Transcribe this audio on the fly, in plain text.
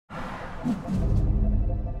what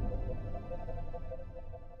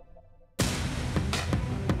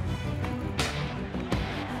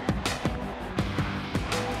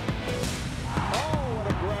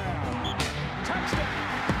a grab. Touchdown.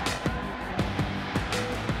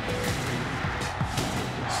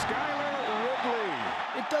 Skyler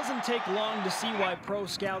Ridley. It doesn't take long to see why pro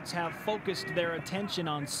scouts have focused their attention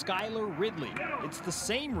on Skyler Ridley. It's the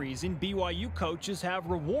same reason BYU coaches have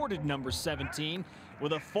rewarded number 17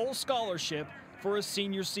 with a full scholarship for his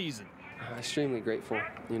senior season. Extremely grateful.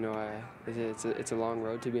 You know, it's a long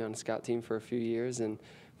road to be on a scout team for a few years,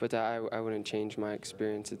 but I wouldn't change my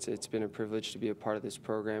experience. It's been a privilege to be a part of this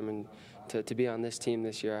program, and to be on this team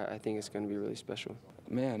this year, I think it's going to be really special.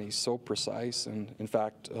 Man, he's so precise, and in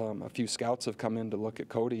fact, a few scouts have come in to look at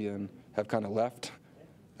Cody and have kind of left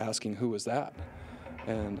asking who is that.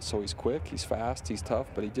 And so he's quick, he's fast, he's tough,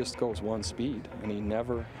 but he just goes one speed, and he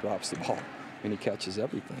never drops the ball, and he catches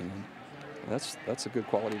everything. And that's a good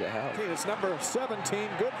quality to have. Okay, it's number 17,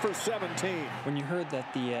 good for 17. When you heard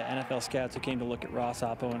that the NFL scouts who came to look at Ross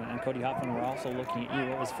Oppo and Cody Hoffman were also looking at you,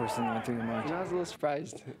 what was the first thing that went through your mind? You know, I was a little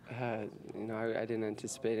surprised. You know, I didn't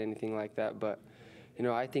anticipate anything like that, but you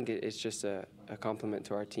know, I think it's just a compliment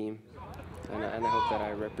to our team, and I hope that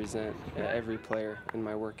I represent every player in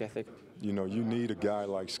my work ethic. You know, you need a guy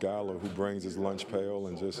like Skyler who brings his lunch pail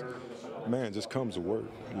and just comes to work,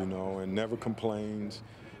 you know, and never complains.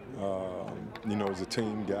 You know, he's a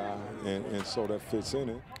team guy, and so that fits in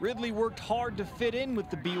it. Ridley worked hard to fit in with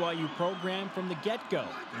the BYU program from the get-go,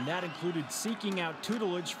 and that included seeking out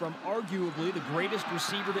tutelage from arguably the greatest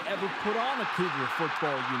receiver to ever put on a Cougar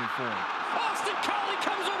football uniform. Austin Collie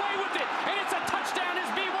comes away with it, and it's a touchdown as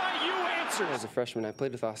BYU answers. As a freshman, I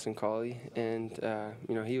played with Austin Collie, and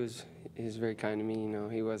you know, he was very kind to me. You know,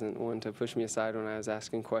 he wasn't one to push me aside when I was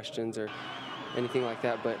asking questions or anything like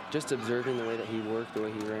that, but just observing the way that he worked, the way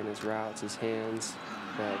he ran his routes, his hands,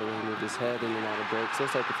 the way he moved his head in and out of breaks, those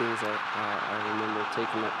type of things that I remember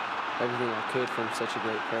taking everything I could from such a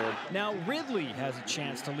great player. Now Ridley has a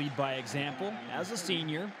chance to lead by example as a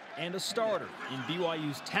senior and a starter in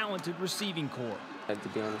BYU's talented receiving corps. I had to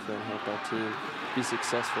be on the field and help our team be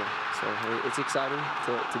successful. So it's exciting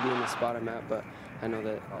to be in the spot I'm at, but I know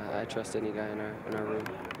that I trust any guy in our room.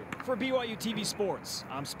 For BYU TV Sports,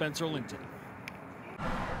 I'm Spencer Linton.